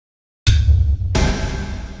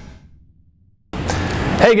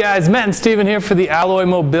Hey guys, Matt and Steven here for the Alloy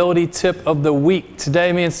Mobility Tip of the Week.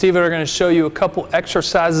 Today me and Steven are going to show you a couple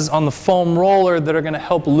exercises on the foam roller that are going to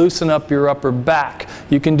help loosen up your upper back.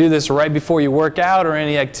 You can do this right before you work out or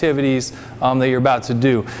any activities that you're about to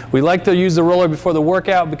do. We like to use the roller before the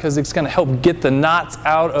workout because it's going to help get the knots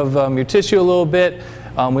out of your tissue a little bit.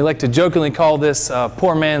 We like to jokingly call this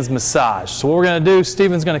poor man's massage. So what we're going to do,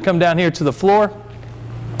 Steven's going to come down here to the floor.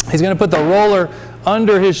 He's going to put the roller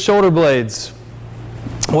under his shoulder blades.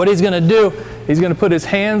 What he's going to do, he's going to put his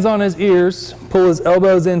hands on his ears, pull his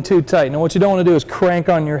elbows in too tight. Now what you don't want to do is crank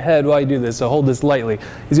on your head while you do this, so hold this lightly.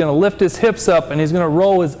 He's going to lift his hips up and he's going to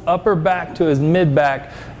roll his upper back to his mid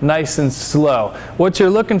back nice and slow. What you're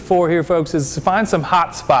looking for here, folks, is to find some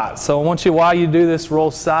hot spots. So I want you, while you do this, roll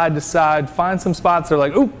side to side, find some spots that are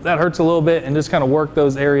like, ooh, that hurts a little bit, and just kind of work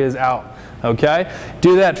those areas out. Okay?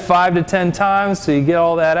 Do that 5 to 10 times so you get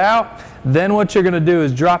all that out. Then what you're going to do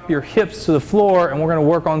is drop your hips to the floor and we're going to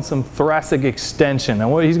work on some thoracic extension.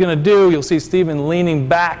 And what he's going to do, you'll see Steven leaning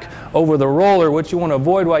back over the roller. What you want to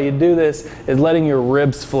avoid while you do this is letting your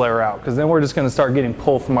ribs flare out, because then we're just going to start getting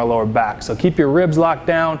pull from our lower back. So keep your ribs locked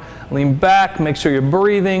down, lean back, make sure you're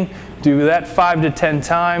breathing. Do that 5 to 10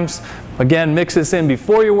 times. Again, mix this in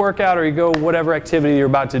before your workout or you go whatever activity you're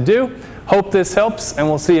about to do. Hope this helps and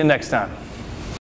we'll see you next time.